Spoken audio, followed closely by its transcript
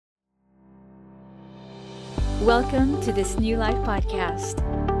Welcome to this New Life podcast.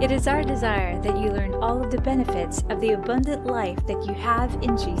 It is our desire that you learn all of the benefits of the abundant life that you have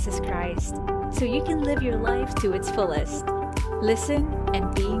in Jesus Christ, so you can live your life to its fullest. Listen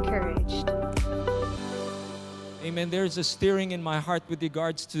and be encouraged. Amen. There's a stirring in my heart with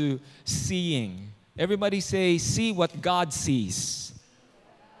regards to seeing. Everybody say, see what God sees.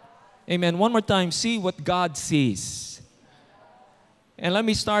 Amen. One more time, see what God sees. And let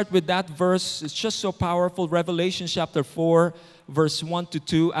me start with that verse. It's just so powerful. Revelation chapter 4, verse 1 to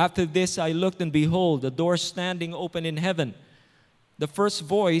 2. After this I looked, and behold, a door standing open in heaven. The first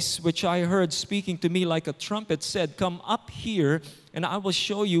voice which I heard speaking to me like a trumpet said, "Come up here, and I will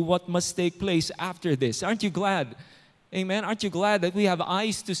show you what must take place after this." Aren't you glad? Amen. Aren't you glad that we have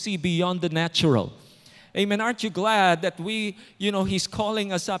eyes to see beyond the natural? Amen. Aren't you glad that He's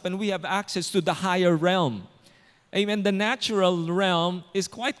calling us up and we have access to the higher realm? Amen. The natural realm is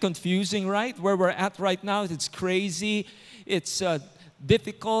quite confusing, right? Where we're at right now, it's crazy, it's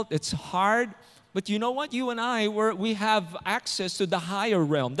difficult, it's hard. But you know what? You and I, we have access to the higher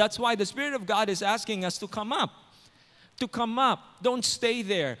realm. That's why the Spirit of God is asking us to come up. To come up. Don't stay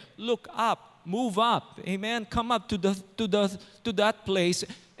there. Look up. Move up. Amen. Come up to that place.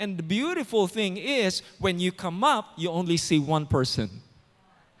 And the beautiful thing is, when you come up, you only see one person.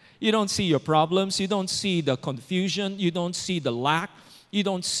 You don't see your problems. You don't see the confusion. You don't see the lack. You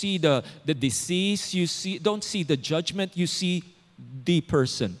don't see the disease. Don't see the judgment. You see the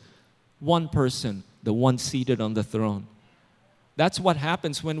person. One person, the one seated on the throne. That's what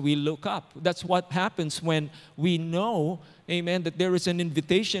happens when we look up. That's what happens when we know, amen, that there is an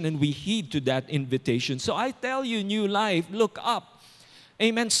invitation and we heed to that invitation. So I tell you, New Life, look up.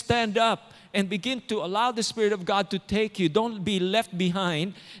 Amen. Stand up and begin to allow the Spirit of God to take you. Don't be left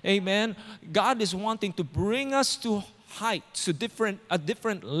behind. Amen. God is wanting to bring us to heights, to a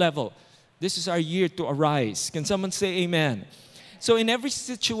different level. This is our year to arise. Can someone say amen? So in every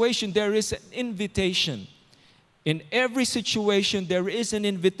situation, there is an invitation. In every situation, there is an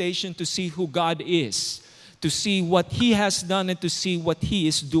invitation to see who God is, to see what He has done, and to see what He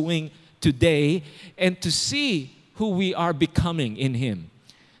is doing today, and to see who we are becoming in Him.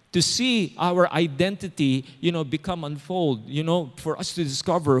 To see our identity, become unfold, for us to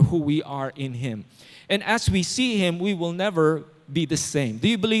discover who we are in Him. And as we see Him, we will never be the same. Do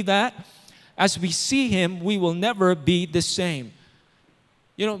you believe that? As we see Him, we will never be the same.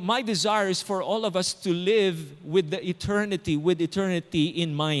 My desire is for all of us to live with eternity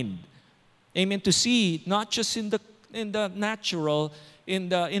in mind. Amen. To see not just in the natural, in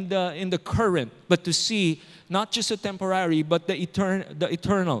the current, but to see not just the temporary, but the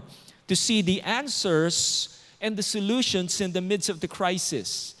eternal. To see the answers and the solutions in the midst of the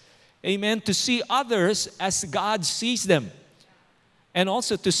crisis. Amen. To see others as God sees them. And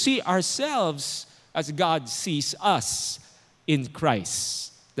also to see ourselves as God sees us in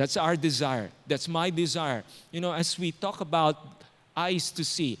Christ. That's our desire. That's my desire. As we talk about eyes to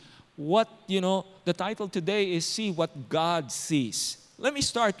see, the title today is See What God Sees. Let me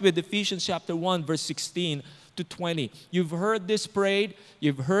start with Ephesians chapter 1, verse 16 to 20. You've heard this prayed.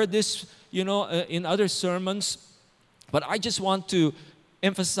 You've heard this, in other sermons. But I just want to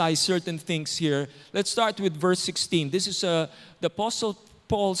emphasize certain things here. Let's start with verse 16. This is the Apostle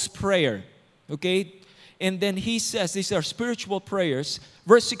Paul's prayer. Okay? And then he says, these are spiritual prayers.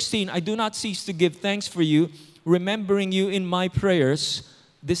 Verse 16, I do not cease to give thanks for you, remembering you in my prayers.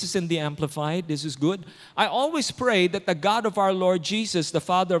 This is in the Amplified. This is good. I always pray that the God of our Lord Jesus, the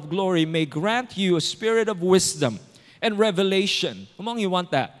Father of glory, may grant you a spirit of wisdom and revelation. How many of you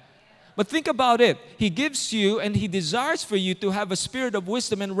want that? But think about it. He gives you and He desires for you to have a spirit of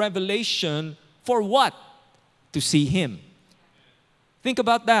wisdom and revelation for what? To see Him. Think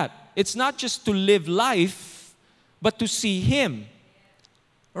about that. It's not just to live life, but to see Him.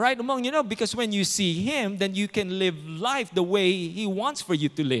 Right? Because when you see Him, then you can live life the way He wants for you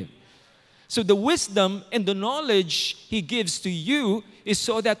to live. So the wisdom and the knowledge He gives to you is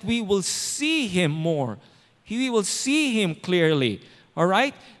so that we will see Him more. We will see Him clearly. All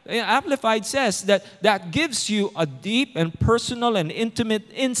right? Amplified says that gives you a deep and personal and intimate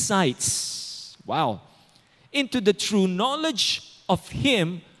insights. Wow. Into the true knowledge of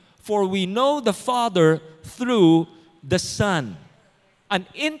Him, for we know the Father through the Son. An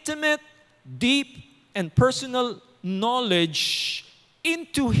intimate, deep, and personal knowledge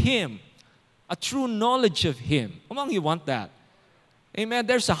into Him. A true knowledge of Him. How many of you want that? Amen.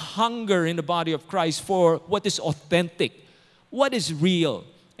 There's a hunger in the body of Christ for what is authentic, what is real.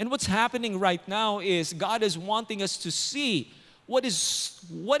 And what's happening right now is God is wanting us to see what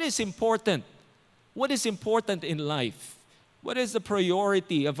is important. What is important in life? What is the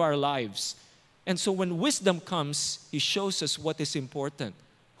priority of our lives? And so when wisdom comes, He shows us what is important.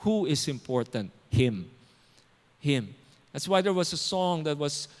 Who is important? Him. Him. That's why there was a song that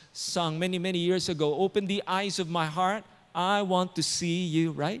was sung many, many years ago. Open the eyes of my heart. I want to see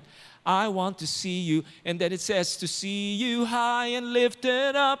you, right? I want to see you. And then it says, to see you high and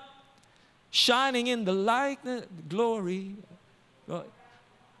lifted up, shining in the light, glory.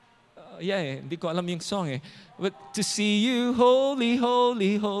 Hindi ko alam yung song eh. But to see you holy,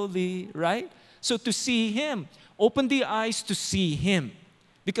 holy, holy, right? So to see Him, open the eyes to see Him.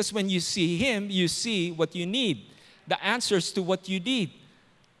 Because when you see Him, you see what you need, the answers to what you need.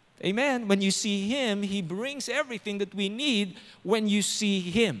 Amen. When you see Him, He brings everything that we need when you see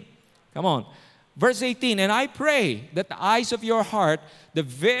Him. Come on. Verse 18, and I pray that the eyes of your heart, the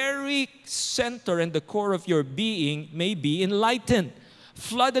very center and the core of your being, may be enlightened,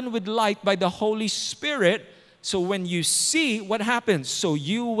 flooded with light by the Holy Spirit. So when you see, what happens? So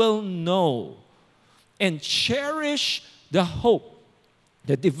you will know and cherish the hope,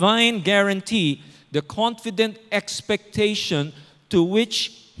 the divine guarantee, the confident expectation to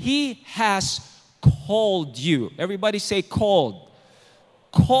which He has called you. Everybody say called.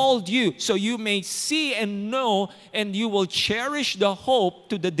 Called you, so you may see and know, and you will cherish the hope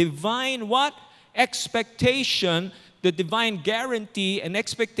to the divine what? Expectation, the divine guarantee and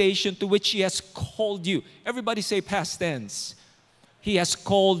expectation to which He has called you. Everybody say past tense. He has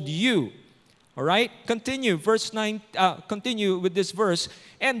called you. All right? Continue, verse 9, continue with this verse.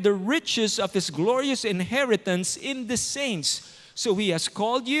 And the riches of His glorious inheritance in the saints. So He has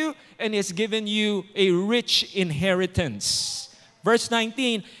called you and He has given you a rich inheritance. Verse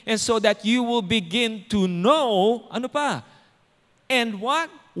 19, and so that you will begin to know, ano pa? And what?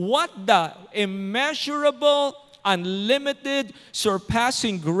 What the immeasurable, unlimited,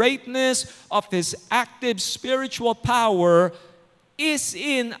 surpassing greatness of His active spiritual power is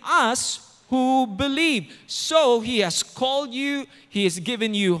in us who believe. So He has called you, He has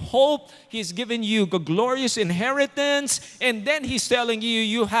given you hope, He has given you a glorious inheritance, and then He's telling you,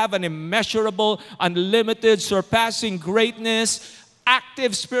 you have an immeasurable, unlimited, surpassing greatness,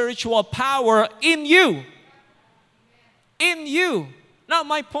 active spiritual power in you. In you. Now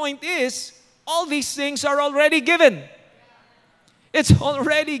my point is, all these things are already given. It's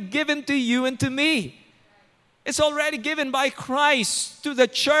already given to you and to me. It's already given by Christ to the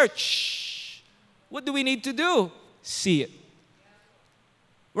church. What do we need to do? See it.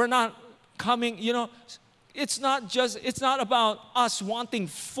 We're not coming, it's not about us wanting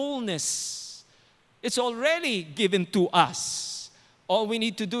fullness. It's already given to us. All we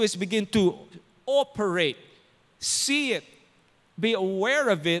need to do is begin to operate, see it, be aware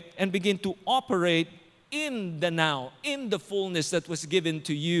of it, and begin to operate in the now, in the fullness that was given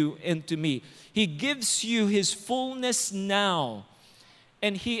to you and to me. He gives you His fullness now.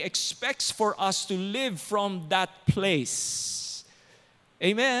 And He expects for us to live from that place.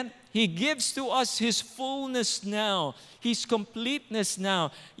 Amen? He gives to us His fullness now, His completeness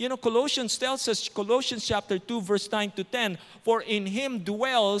now. Colossians tells us, Colossians chapter 2, verse 9 to 10, for in Him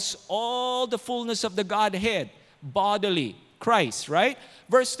dwells all the fullness of the Godhead, bodily, Christ, right?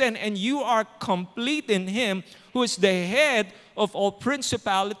 Verse 10, and you are complete in Him who is the head of all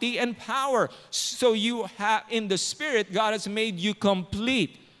principality and power. So you have, in the Spirit, God has made you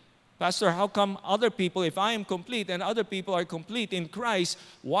complete. Pastor, how come other people, if I am complete and other people are complete in Christ,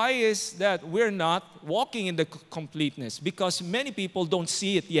 why is that we're not walking in the completeness? Because many people don't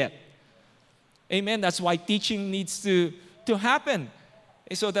see it yet. Amen. That's why teaching needs to happen.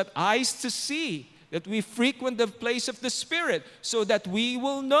 So that eyes to see, that we frequent the place of the Spirit, so that we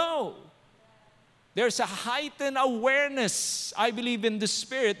will know. There's a heightened awareness, I believe, in the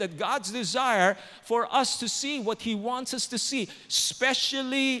Spirit, that God's desire for us to see what He wants us to see,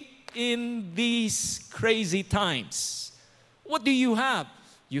 especially in these crazy times. What do you have?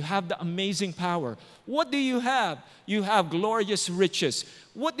 You have the amazing power. What do you have? You have glorious riches.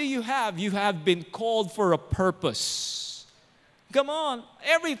 What do you have? You have been called for a purpose. Come on,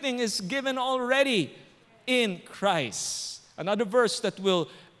 everything is given already in Christ. Another verse that will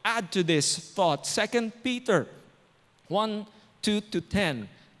add to this thought, 2 Peter 1, 2 to 10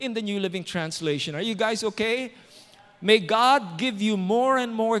 in the New Living Translation. Are you guys okay? May God give you more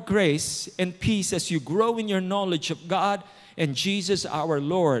and more grace and peace as you grow in your knowledge of God and Jesus our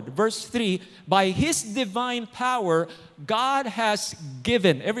Lord. Verse 3, by His divine power, God has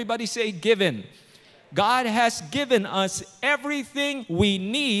given. Everybody say given. God has given us everything we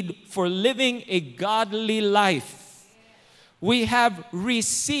need for living a godly life. We have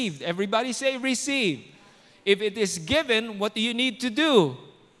received. Everybody say receive. If it is given, what do you need to do?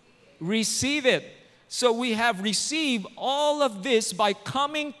 Receive it. So we have received all of this by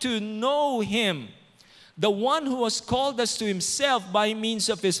coming to know Him, the one who has called us to Himself by means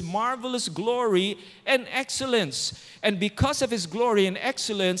of His marvelous glory and excellence. And because of His glory and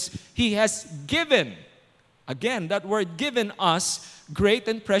excellence, He has given, again, that word given us, great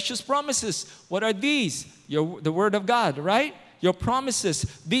and precious promises. What are these? The Word of God, right? Your promises.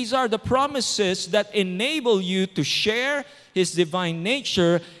 These are the promises that enable you to share His divine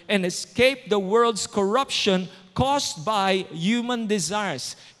nature and escape the world's corruption caused by human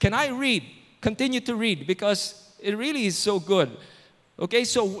desires. Can I read? Continue to read because it really is so good. Okay,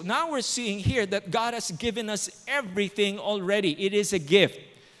 so now we're seeing here that God has given us everything already. It is a gift.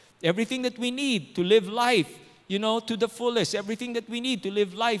 Everything that we need to live life, to the fullest. Everything that we need to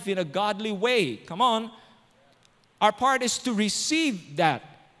live life in a godly way. Come on. Our part is to receive that.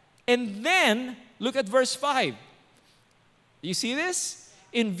 And then, look at verse 5. You see this?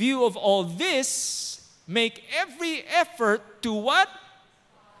 In view of all this, make every effort to what?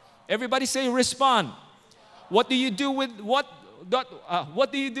 Everybody say respond. What do you do with what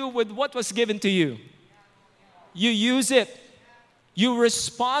do you do with what was given to you? You use it. You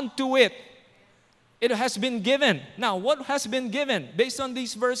respond to it. It has been given. Now, what has been given based on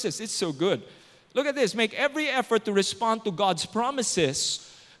these verses? It's so good. Look at this. Make every effort to respond to God's promises.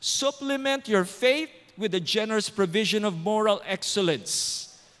 Supplement your faith with a generous provision of moral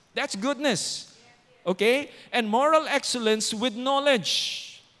excellence. That's goodness. Okay? And moral excellence with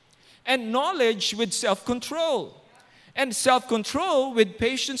knowledge. And knowledge with self-control. And self-control with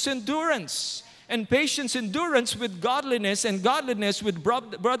patience endurance. And patience endurance with godliness. And godliness with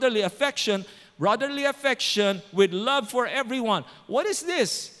brotherly affection. Brotherly affection with love for everyone. What is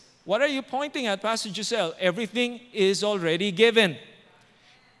this? What are you pointing at, Pastor Giselle? Everything is already given.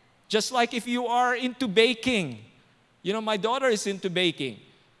 Just like if you are into baking. My daughter is into baking.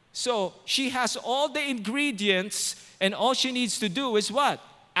 So she has all the ingredients and all she needs to do is what?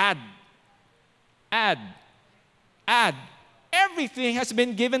 Add. Everything has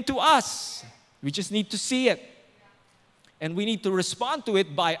been given to us. We just need to see it. And we need to respond to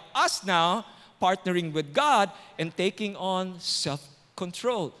it by us now partnering with God and taking on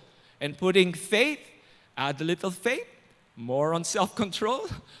self-control. And putting faith, add a little faith, more on self-control,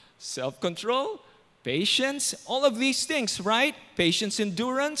 patience, all of these things, right? Patience,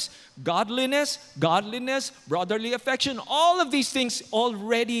 endurance, godliness, brotherly affection, all of these things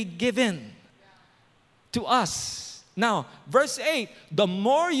already given to us. Now, verse 8, the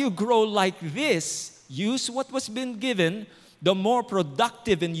more you grow like this, use what was been given, the more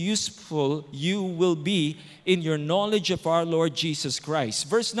productive and useful you will be in your knowledge of our Lord Jesus Christ.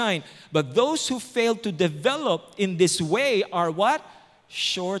 Verse 9, but those who fail to develop in this way are what?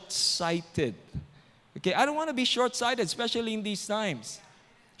 Short-sighted. Okay, I don't want to be short-sighted, especially in these times.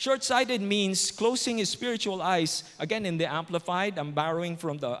 Short-sighted means closing his spiritual eyes. Again, in the Amplified, I'm borrowing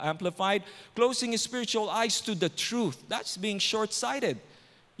from the Amplified. Closing his spiritual eyes to the truth. That's being short-sighted.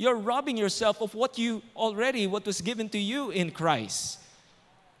 You're robbing yourself of what was given to you in Christ.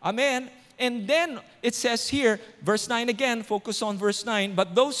 Amen. And then it says here, verse 9 again, focus on verse 9.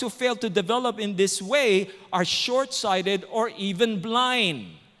 But those who fail to develop in this way are short-sighted or even blind.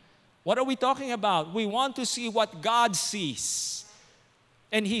 What are we talking about? We want to see what God sees.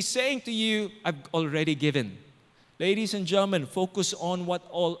 And He's saying to you, I've already given. Ladies and gentlemen, focus on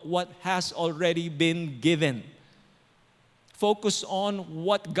what has already been given. Focus on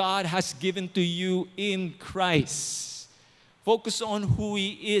what God has given to you in Christ. Focus on who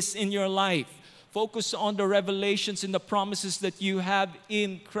He is in your life. Focus on the revelations and the promises that you have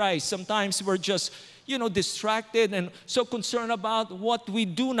in Christ. Sometimes we're just, distracted and so concerned about what we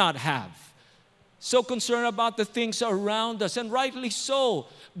do not have. So concerned about the things around us, and rightly so.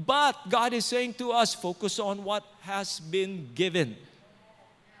 But God is saying to us, focus on what has been given.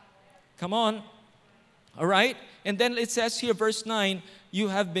 Come on. All right? And then it says here, verse 9, you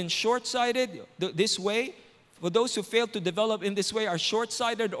have been short-sighted this way. For those who fail to develop in this way are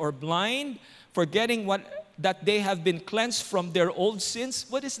short-sighted or blind, forgetting that they have been cleansed from their old sins.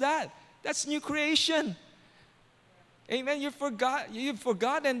 What is that? That's new creation. Amen. You've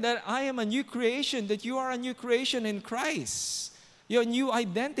forgotten that I am a new creation, that you are a new creation in Christ. Your new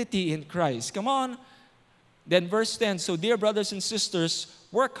identity in Christ. Come on. Then verse 10, so dear brothers and sisters,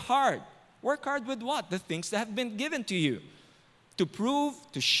 work hard. Work hard with what? The things that have been given to you. To prove,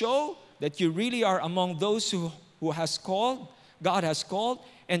 to show that you really are among those who has called, God has called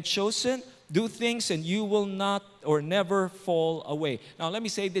and chosen. Do things and you will not or never fall away. Now let me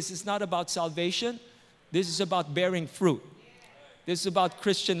say this is not about salvation. This is about bearing fruit. This is about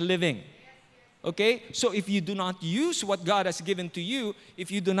Christian living. Okay? So if you do not use what God has given to you,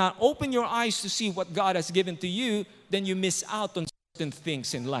 if you do not open your eyes to see what God has given to you, then you miss out on certain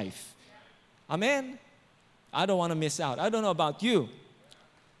things in life. Amen? I don't want to miss out. I don't know about you.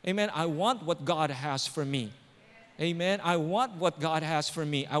 Amen? I want what God has for me. Amen? I want what God has for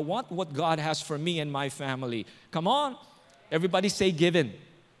me. I want what God has for me and my family. Come on. Everybody say given.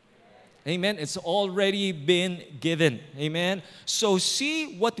 Amen? It's already been given. Amen? So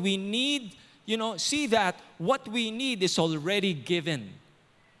see what we need. See that what we need is already given.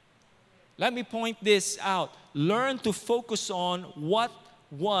 Let me point this out. Learn to focus on what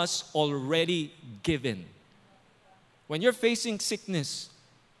was already given. When you're facing sickness,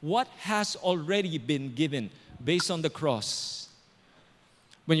 what has already been given based on the cross?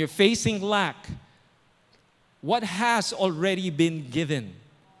 When you're facing lack, what has already been given?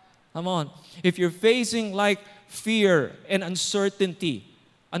 Come on. If you're facing like fear and uncertainty,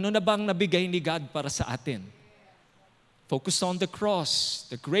 ano na bang nabigay ni God para sa atin? Focus on the cross.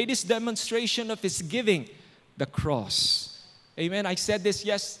 The greatest demonstration of His giving, the cross. Amen. I said this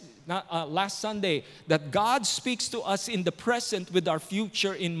last Sunday, that God speaks to us in the present with our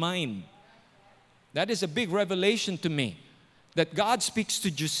future in mind. That is a big revelation to me. That God speaks to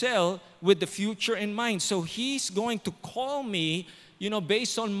Giselle with the future in mind. So He's going to call me,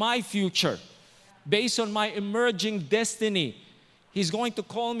 based on my future, based on my emerging destiny. He's going to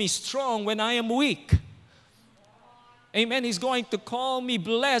call me strong when I am weak. Amen. He's going to call me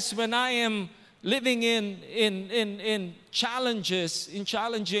blessed when I am living in challenges, in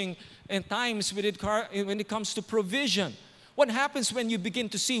challenging times when it comes to provision. What happens when you begin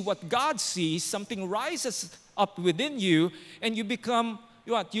to see what God sees? Something rises up within you, and you become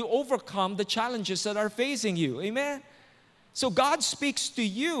what? You overcome the challenges that are facing you. Amen. So God speaks to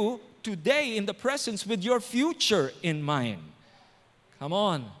you today in the presence with your future in mind. Come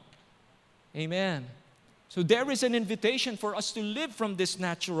on. Amen. So there is an invitation for us to live from this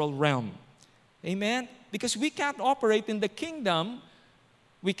natural realm. Amen? Because we can't operate in the kingdom.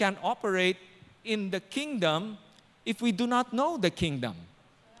 We can't operate in the kingdom if we do not know the kingdom.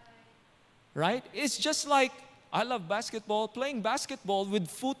 Right? It's just like, I love basketball, playing basketball with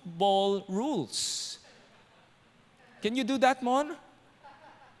football rules. Can you do that, Mon?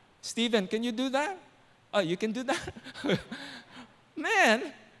 Stephen, can you do that? Oh, you can do that?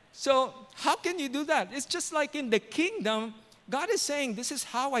 Man, so how can you do that? It's just like in the kingdom, God is saying, this is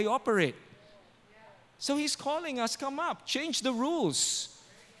how I operate. So He's calling us, come up, change the rules.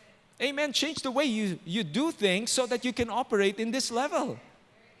 Amen. Change the way you do things so that you can operate in this level.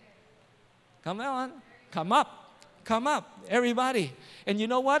 Come on. Come up. Come up, everybody. And you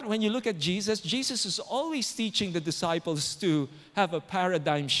know what? When you look at Jesus, Jesus is always teaching the disciples to have a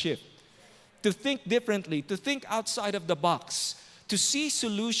paradigm shift, to think differently, to think outside of the box, to see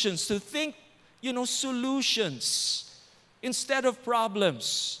solutions, to think, solutions instead of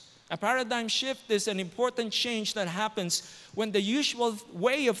problems. A paradigm shift is an important change that happens when the usual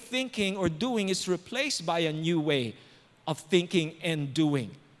way of thinking or doing is replaced by a new way of thinking and doing.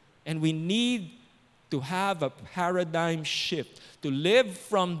 And we need to have a paradigm shift, to live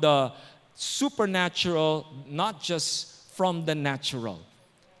from the supernatural, not just from the natural.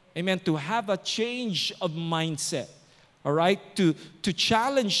 Amen. To have a change of mindset. All right? To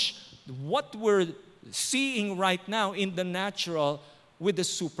challenge what we're seeing right now in the natural with the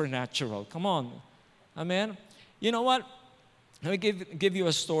supernatural. Come on. Amen. You know what? Let me give you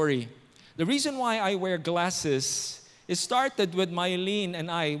a story. The reason why I wear glasses, it started with Mylene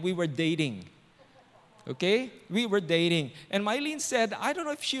and I. We were dating. Okay? We were dating. And Mylene said, I don't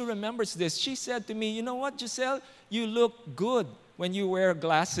know if she remembers this. She said to me, you know what, Giselle? You look good when you wear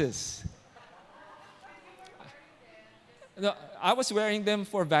glasses. I was wearing them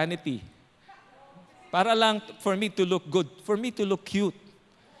for vanity. Para lang for me to look good, for me to look cute.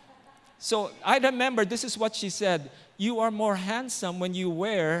 So I remember this is what she said. You are more handsome when you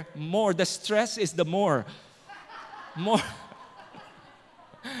wear more. The stress is the more. More.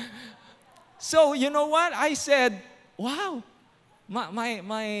 So you know what? I said, wow.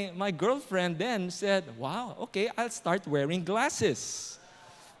 My girlfriend then said, wow, okay, I'll start wearing glasses.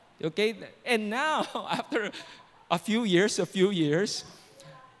 Okay? And now, after a few years,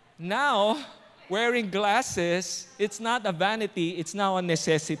 now, wearing glasses, it's not a vanity, it's now a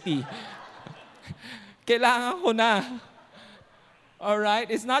necessity. Kailangan ko na. All right?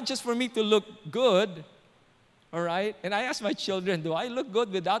 It's not just for me to look good. All right? And I asked my children, do I look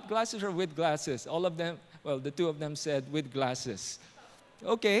good without glasses or with glasses? All of them, well, the two of them said with glasses.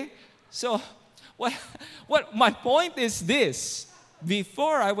 Okay? So, what my point is this.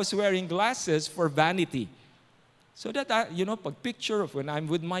 Before I was wearing glasses for vanity. So that, pag picture of when I'm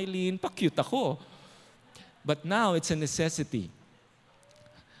with Mylene, pa-cute ako. But now it's a necessity.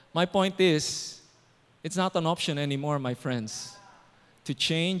 My point is, it's not an option anymore, my friends, to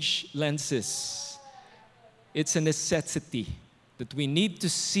change lenses. It's a necessity that we need to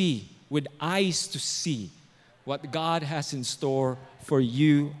see with eyes to see what God has in store for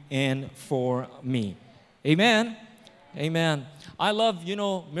you and for me. Amen? Amen. I love,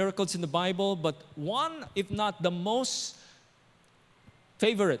 miracles in the Bible, but one, if not the most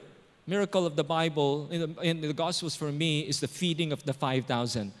favorite miracle of the Bible in the Gospels for me is the feeding of the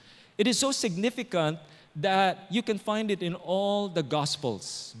 5,000. It is so significant that you can find it in all the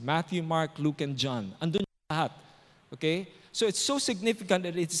Gospels. Matthew, Mark, Luke, and John. Andun lahat. Okay? So it's so significant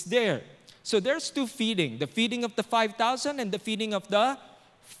that it's there. So there's two feeding. The feeding of the 5,000 and the feeding of the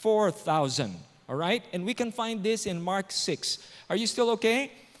 4,000. All right? And we can find this in Mark 6. Are you still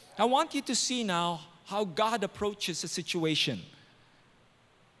okay? I want you to see now how God approaches a situation.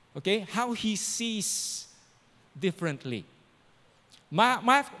 Okay? How He sees differently.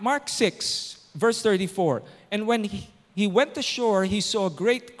 Mark 6, verse 34. And when he went ashore, he saw a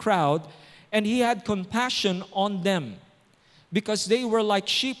great crowd, and he had compassion on them, because they were like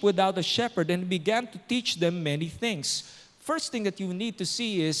sheep without a shepherd, and began to teach them many things. First thing that you need to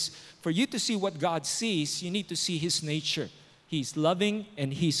see is, for you to see what God sees, you need to see His nature. He's loving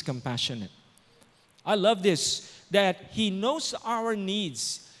and He's compassionate. I love this, that He knows our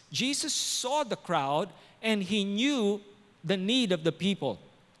needs. Jesus saw the crowd and He knew the need of the people.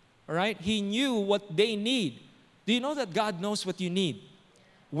 All right? He knew what they need. Do you know that God knows what you need?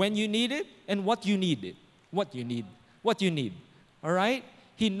 When you need it and what you need it. What you need. What you need. All right?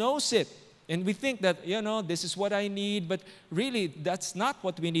 He knows it. And we think that, this is what I need, but really that's not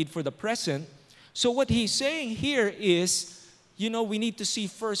what we need for the present. So what He's saying here is, we need to see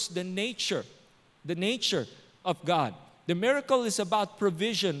first the nature of God. The miracle is about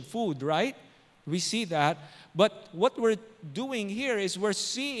provision, food, right? We see that. But what we're doing here is we're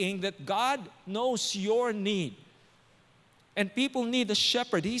seeing that God knows your need. And people need a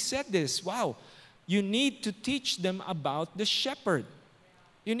shepherd. He said this, wow, you need to teach them about the shepherd.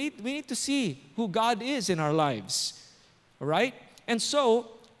 We need to see who God is in our lives. All right? And so,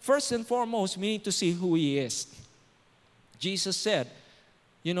 first and foremost, we need to see who He is. Jesus said,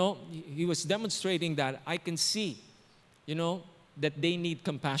 He was demonstrating that I can see, that they need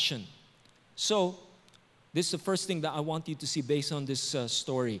compassion. So, this is the first thing that I want you to see based on this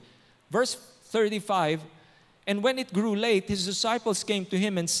story. Verse 35, and when it grew late, His disciples came to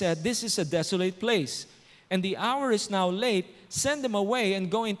Him and said, this is a desolate place, and the hour is now late. Send them away and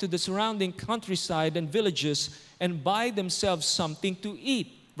go into the surrounding countryside and villages and buy themselves something to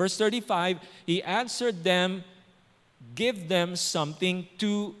eat. Verse 35, He answered them, give them something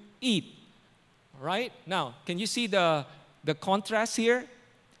to eat. All right? Now, can you see the contrast here?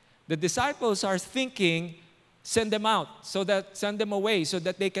 The disciples are thinking, send them away so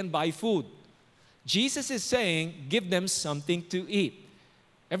that they can buy food. Jesus is saying, give them something to eat.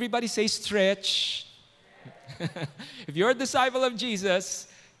 Everybody say stretch. If you're a disciple of Jesus,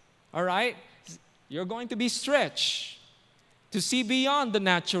 all right, you're going to be stretched to see beyond the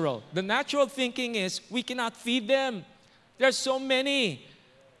natural. The natural thinking is we cannot feed them. There's so many,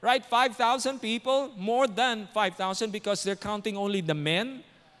 right? 5,000 people, more than 5,000 because they're counting only the men.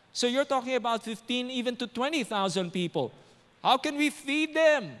 So you're talking about 15, even to 20,000 people. How can we feed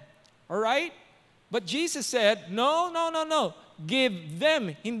them? All right? But Jesus said, no. Give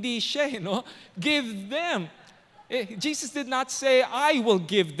them. Hindi siya, Give them. Jesus did not say, I will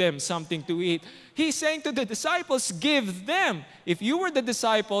give them something to eat. He's saying to the disciples, give them. If you were the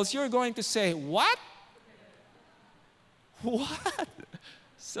disciples, you're going to say, what? What?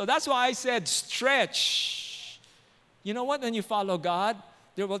 So that's why I said stretch. You know what? When you follow God,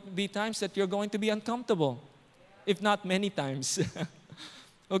 there will be times that you're going to be uncomfortable, if not many times.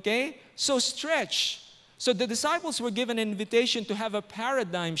 Okay? So stretch. So the disciples were given an invitation to have a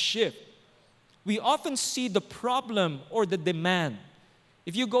paradigm shift. We often see the problem or the demand.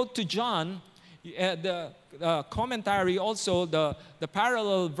 If you go to John, the commentary also, the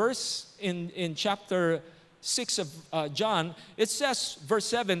parallel verse in chapter 6 of John, it says, verse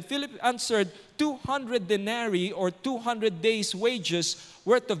 7, Philip answered, 200 denarii or 200 days' wages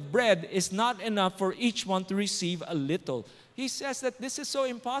worth of bread is not enough for each one to receive a little. He says that this is so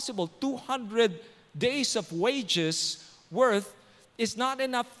impossible. 200 days of wages worth is not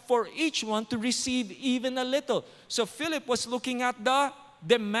enough for each one to receive even a little. So Philip was looking at the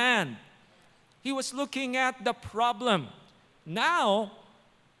demand. He was looking at the problem. Now,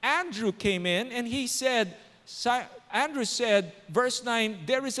 Andrew came in and he said, Andrew said, verse 9,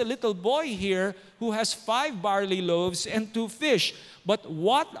 there is a little boy here who has 5 barley loaves and 2 fish. But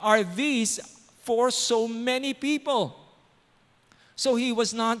what are these for so many people? So he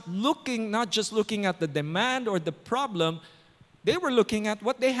was not just looking at the demand or the problem. They were looking at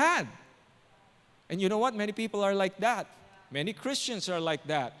what they had. And you know what? Many people are like that. Many Christians are like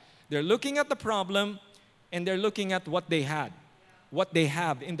that. They're looking at the problem and they're looking at what they had, what they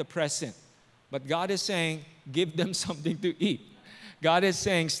have in the present. But God is saying, give them something to eat. God is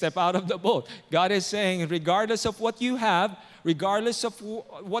saying, step out of the boat. God is saying, regardless of what you have, regardless of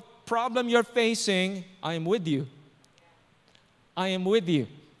what problem you're facing, I am with you. I am with you.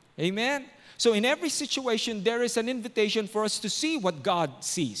 Amen? So in every situation, there is an invitation for us to see what God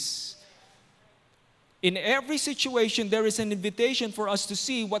sees. In every situation, there is an invitation for us to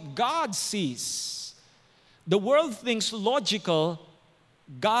see what God sees. The world thinks logical.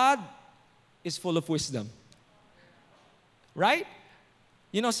 God is full of wisdom. Right?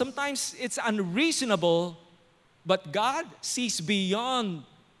 You know, sometimes it's unreasonable, but God sees beyond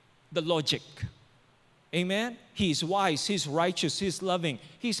the logic. Amen? He's wise, He's righteous, He's loving,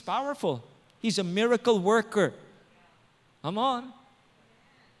 He's powerful. He's a miracle worker. Come on.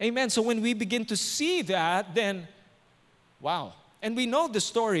 Amen. So when we begin to see that, then, wow. And we know the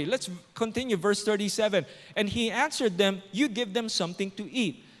story. Let's continue, verse 37. And he answered them, you give them something to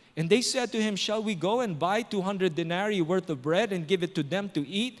eat. And they said to him, shall we go and buy 200 denarii worth of bread and give it to them to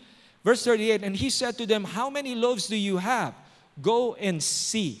eat? Verse 38, and he said to them, how many loaves do you have? Go and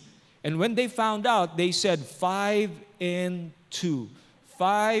see. And when they found out, they said, 5 and 2.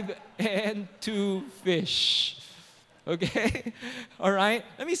 5 and 2 fish. Okay? All right?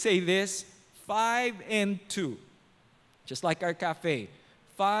 Let me say this. 5 and 2. Just like our cafe.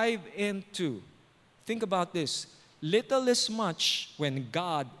 5 and 2. Think about this. Little is much when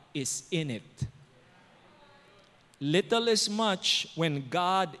God is in it. Little is much when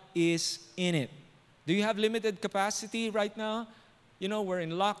God is in it. Do you have limited capacity right now? You know, we're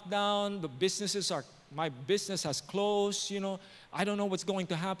in lockdown. My business has closed. You know, I don't know what's going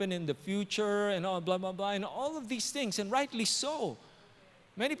to happen in the future and all blah, blah, blah. And all of these things, and rightly so.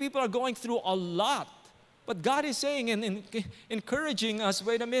 Many people are going through a lot. But God is saying and encouraging us,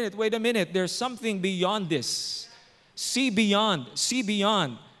 wait a minute. There's something beyond this. See beyond.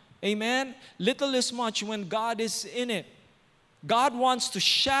 Amen? Little is much when God is in it. God wants to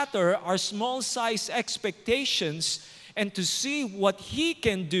shatter our small-size expectations and to see what He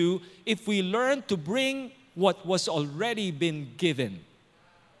can do if we learn to bring what was already been given.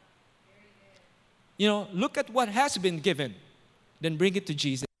 You know, look at what has been given. Then bring it to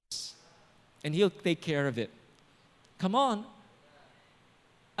Jesus. And He'll take care of it. Come on.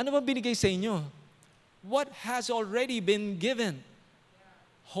 Ano ba binigay sa inyo? What has already been given?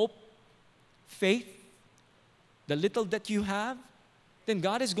 Hope, faith, the little that you have, then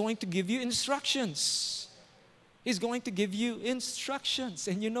God is going to give you instructions. He's going to give you instructions.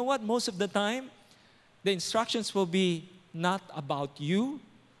 And you know what? Most of the time, the instructions will be not about you.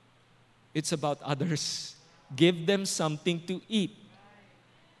 It's about others. Give them something to eat.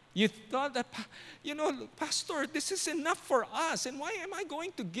 You thought that, you know, Pastor, this is enough for us. And why am I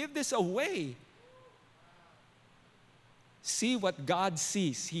going to give this away? See what God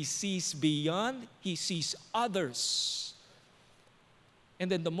sees. He sees beyond. He sees others. And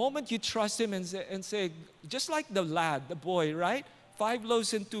then the moment you trust Him and say, just like the lad, the boy, right? 5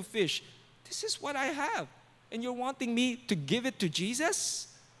 loaves and 2 fish. This is what I have. And you're wanting me to give it to Jesus?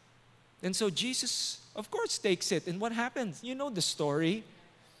 And so Jesus, of course, takes it. And what happens? You know the story.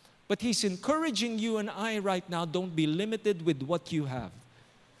 But He's encouraging you and I right now, don't be limited with what you have.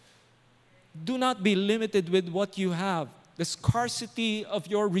 Do not be limited with what you have. The scarcity of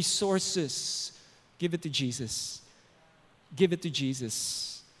your resources. Give it to Jesus. Give it to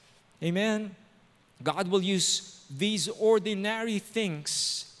Jesus. Amen. God will use these ordinary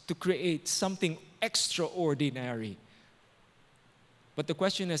things to create something extraordinary. But the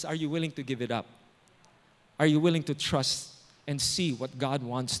question is, are you willing to give it up? Are you willing to trust and see what God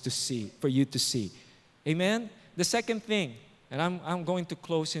wants to see, for you to see? Amen? The second thing, and I'm going to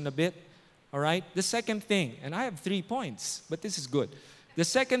close in a bit, all right? The second thing, and I have 3 points, but this is good. The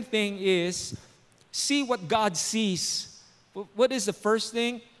second thing is, see what God sees. What is the first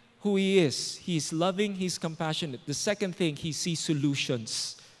thing? Who He is. He's loving, He's compassionate. The second thing, He sees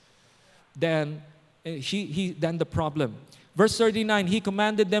solutions. Then the problem. Verse 39, He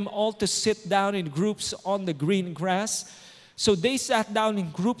commanded them all to sit down in groups on the green grass. So they sat down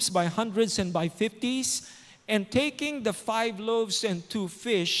in groups by hundreds and by 50s. And taking the 5 loaves and 2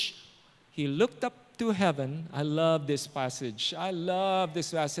 fish, He looked up to heaven. I love this passage.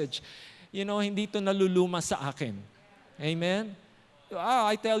 You know, hindi ito naluluma sa akin. Amen.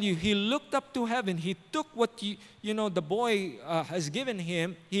 I tell you, he looked up to heaven. He took what the boy has given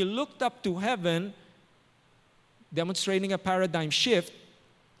him. He looked up to heaven, demonstrating a paradigm shift,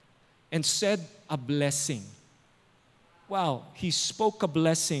 and said a blessing. Wow, he spoke a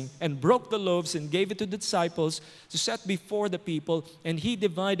blessing and broke the loaves and gave it to the disciples to set before the people. And he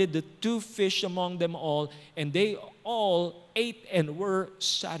divided the 2 fish among them all, and they all ate and were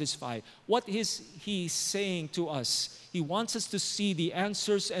satisfied. What is he saying to us? He wants us to see the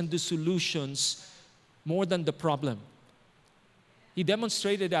answers and the solutions more than the problem. He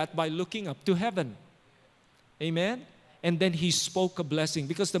demonstrated that by looking up to heaven. Amen? And then he spoke a blessing.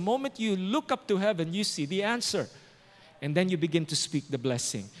 Because the moment you look up to heaven, you see the answer. And then you begin to speak the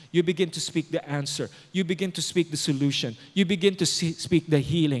blessing. You begin to speak the answer. You begin to speak the solution. You begin to speak the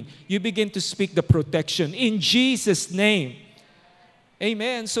healing. You begin to speak the protection in Jesus' name.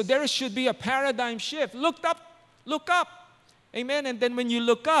 Amen. So there should be a paradigm shift. Look up. Look up. Amen. And then when you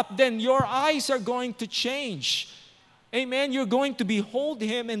look up, then your eyes are going to change. Amen. You're going to behold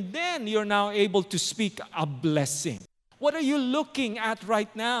Him, and then you're now able to speak a blessing. What are you looking at right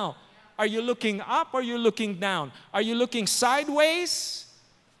now? Are you looking up or are you looking down? Are you looking sideways?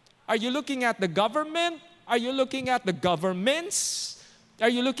 Are you looking at the government? Are you looking at the governments? Are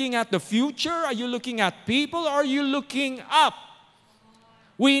you looking at the future? Are you looking at people? Or are you looking up?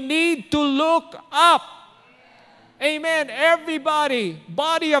 We need to look up. Amen. Everybody,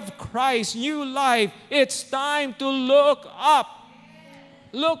 body of Christ, new life, it's time to look up.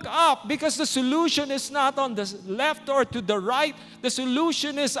 Look up, because the solution is not on the left or to the right. The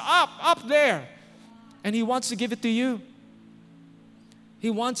solution is up there. And He wants to give it to you. He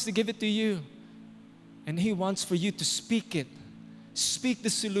wants to give it to you. And He wants for you to speak it. Speak the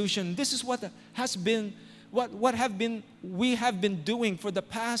solution. This is what has been, we have been doing for the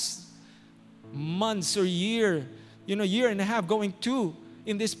past months or year and a half, going 2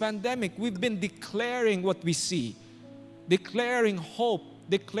 in this pandemic. We've been declaring what we see. Declaring hope.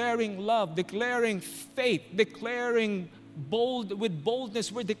 Declaring love, declaring faith, declaring with boldness,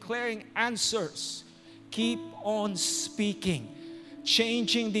 we're declaring answers. Keep on speaking,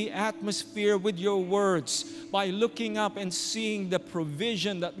 changing the atmosphere with your words by looking up and seeing the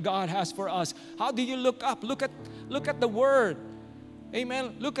provision that God has for us. How do you look up? Look at the Word.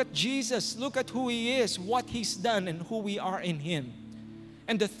 Amen. Look at Jesus. Look at who He is, what He's done, and who we are in Him.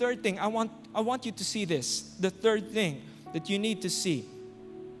 And the third thing, I want you to see this. The third thing that you need to see.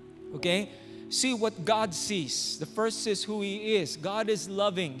 Okay? See what God sees. The first is who He is. God is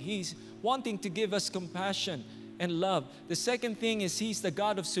loving. He's wanting to give us compassion and love. The second thing is He's the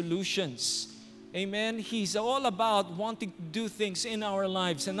God of solutions. Amen? He's all about wanting to do things in our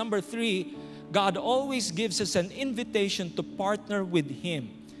lives. And number 3, God always gives us an invitation to partner with Him.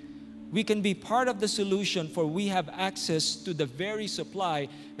 We can be part of the solution, for we have access to the very supply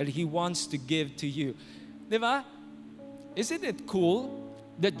that He wants to give to you. Diba? Isn't it cool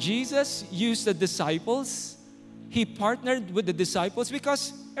that Jesus used the disciples? He partnered with the disciples,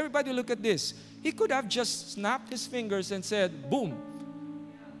 because everybody look at this. He could have just snapped His fingers and said, boom,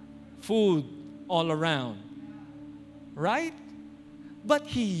 food all around. Right? But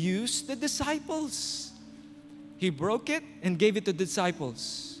He used the disciples. He broke it and gave it to the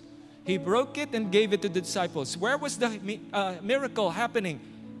disciples. He broke it and gave it to the disciples. Where was the miracle happening?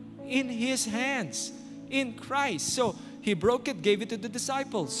 In His hands, in Christ. So He broke it, gave it to the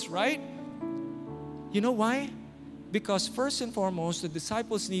disciples, right? You know why? Because first and foremost, the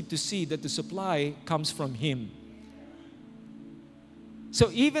disciples need to see that the supply comes from Him. So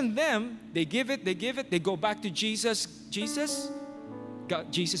even them, they give it, they go back to Jesus. Jesus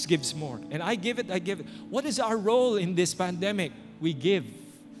gives more. And I give it. What is our role in this pandemic? We give.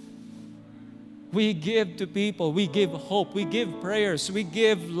 We give to people. We give hope. We give prayers. We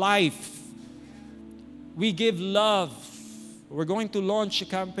give life. We give love. We're going to launch a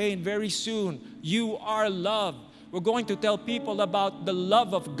campaign very soon. You are loved. We're going to tell people about the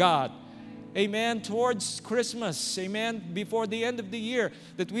love of God. Amen. Towards Christmas. Amen. Before the end of the year,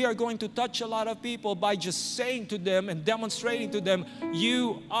 that we are going to touch a lot of people by just saying to them and demonstrating to them,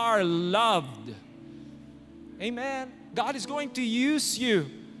 you are loved. Amen. God is going to use you.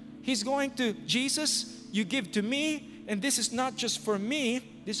 He's going to, Jesus, you give to me, and this is not just for me,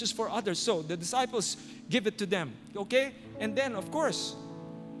 this is for others. So the disciples give it to them. Okay? And then, of course,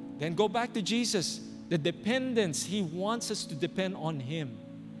 then go back to Jesus. The dependence, He wants us to depend on Him.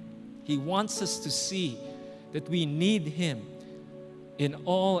 He wants us to see that we need Him in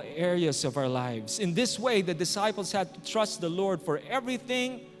all areas of our lives. In this way, the disciples had to trust the Lord for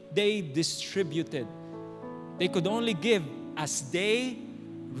everything they distributed. They could only give as they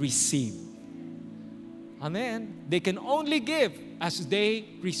received. Amen. They can only give as they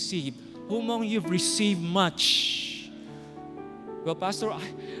receive. Whom among you receive much? Well, Pastor,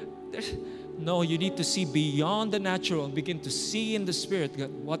 no, you need to see beyond the natural and begin to see in the Spirit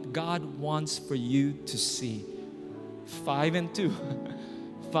what God wants for you to see. 5 and 2.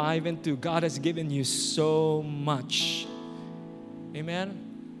 5 and 2. God has given you so much.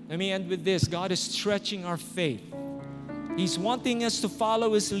 Amen. Let me end with this. God is stretching our faith. He's wanting us to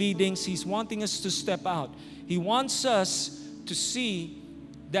follow His leadings. He's wanting us to step out. He wants us to see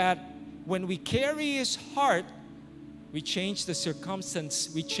that when we carry His heart, we change the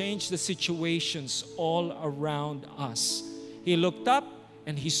circumstance, we change the situations all around us. He looked up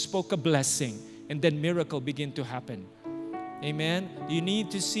and He spoke a blessing, and then miracle began to happen. Amen. You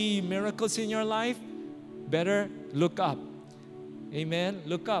need to see miracles in your life? Better look up. Amen.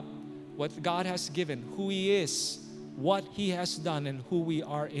 Look up what God has given, who He is, what He has done, and who we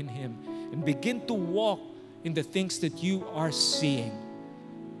are in Him. And begin to walk in the things that you are seeing.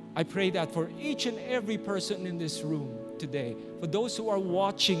 I pray that for each and every person in this room today, for those who are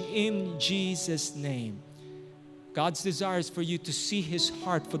watching, in Jesus' name. God's desire is for you to see His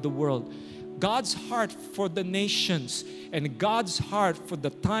heart for the world, God's heart for the nations, and God's heart for the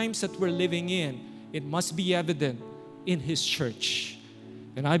times that we're living in. It must be evident in His church.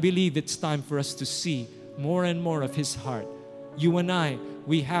 And I believe it's time for us to see more and more of His heart. You and I,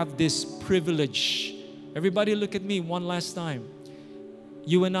 we have this privilege. Everybody look at me one last time.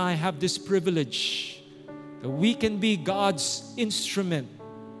 You and I have this privilege that we can be God's instrument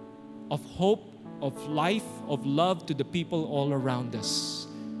of hope, of life, of love to the people all around us.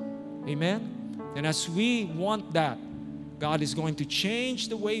 Amen? And as we want that, God is going to change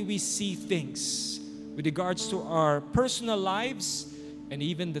the way we see things with regards to our personal lives and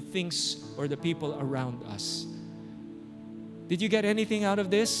even the things or the people around us. Did you get anything out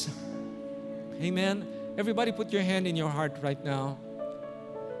of this? Amen? Everybody put your hand in your heart right now.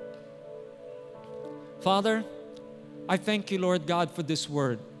 Father, I thank you, Lord God, for this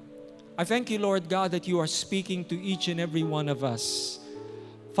word. I thank you, Lord God, that you are speaking to each and every one of us.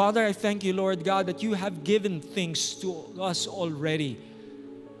 Father, I thank you, Lord God, that you have given things to us already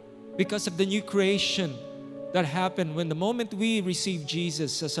because of the new creation that happened when the moment we received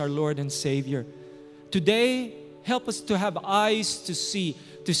Jesus as our Lord and Savior. Today, help us to have eyes to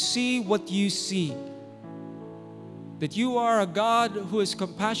see what you see. That you are a God who is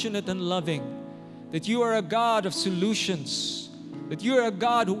compassionate and loving. That you are a God of solutions. That you are a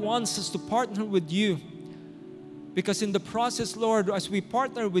God who wants us to partner with you. Because in the process, Lord, as we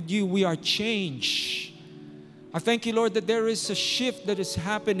partner with you, we are changed. I thank you, Lord, that there is a shift that is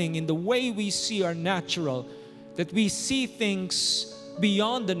happening in the way we see our natural. That we see things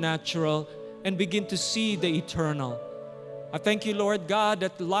beyond the natural and begin to see the eternal. I thank you, Lord God,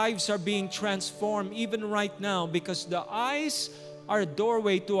 that lives are being transformed even right now because the eyes are a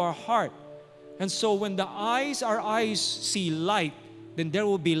doorway to our heart. And so when our eyes see light, then there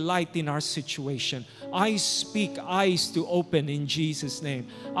will be light in our situation. I speak eyes to open in Jesus' name.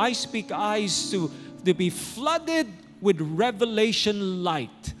 I speak eyes to be flooded with revelation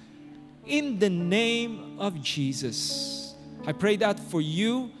light in the name of Jesus. I pray that for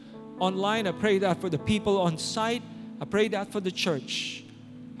you online. I pray that for the people on site. I pray that for the church.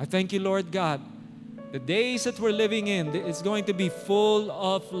 I thank you, Lord God. The days that we're living in, it's going to be full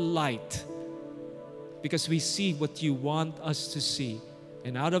of light. Because we see what you want us to see.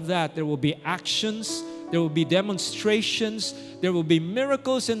 And out of that, there will be actions, there will be demonstrations, there will be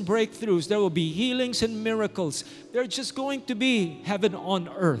miracles and breakthroughs, there will be healings and miracles. There's just going to be heaven on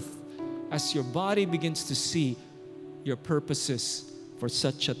earth as your body begins to see your purposes for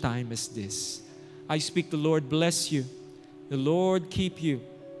such a time as this. I speak, the Lord bless you. The Lord keep you.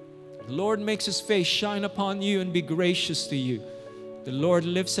 The Lord makes His face shine upon you and be gracious to you. The Lord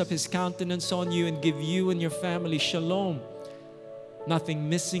lifts up His countenance on you and give you and your family shalom. Nothing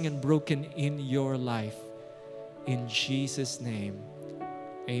missing and broken in your life. In Jesus' name,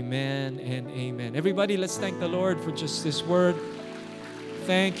 amen and amen. Everybody, let's thank the Lord for just this word.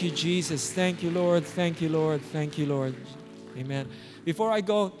 Thank you, Jesus. Thank you, Lord. Thank you, Lord. Thank you, Lord. Amen. Before I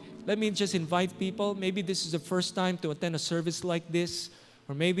go, let me just invite people. Maybe this is the first time to attend a service like this,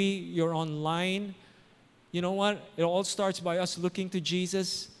 or maybe you're online. You know what? It all starts by us looking to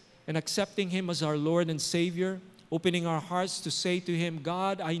Jesus and accepting Him as our Lord and Savior, opening our hearts to say to Him,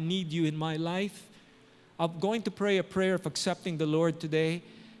 God, I need you in my life. I'm going to pray a prayer of accepting the Lord today.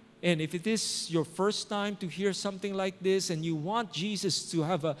 And if it is your first time to hear something like this and you want Jesus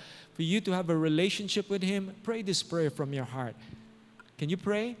for you to have a relationship with Him, pray this prayer from your heart. Can you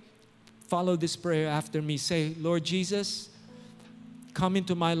pray? Follow this prayer after me. Say, Lord Jesus, come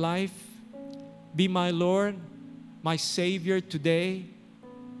into my life. Be my Lord, my Savior today.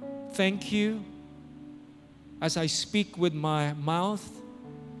 Thank you as I speak with my mouth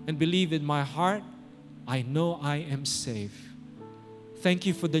and believe in my heart, I know I am safe. Thank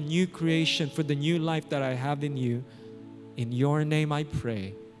you for the new creation, for the new life that I have in you. In your name I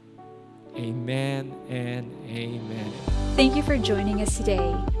pray. Amen and amen. Thank you for joining us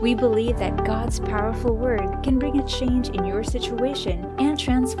today. We believe that God's powerful word can bring a change in your situation and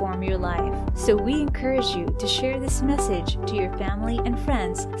transform your life. So we encourage you to share this message to your family and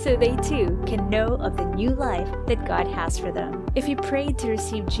friends so they too can know of the new life that God has for them. If you prayed to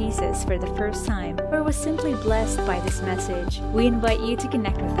receive Jesus for the first time or was simply blessed by this message, we invite you to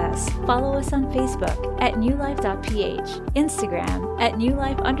connect with us. Follow us on Facebook at newlife.ph, Instagram at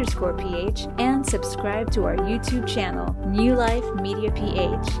newlife_ph, and subscribe to our YouTube channel, New Life Media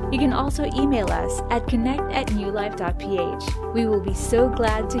PH. You can also email us at connect@newlife.ph. We will be so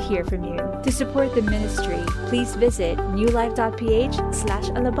glad to hear from you. To support the ministry, please visit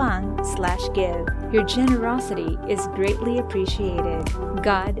newlife.ph/alabang/give. Your generosity is greatly appreciated.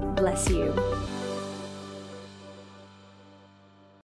 God bless you.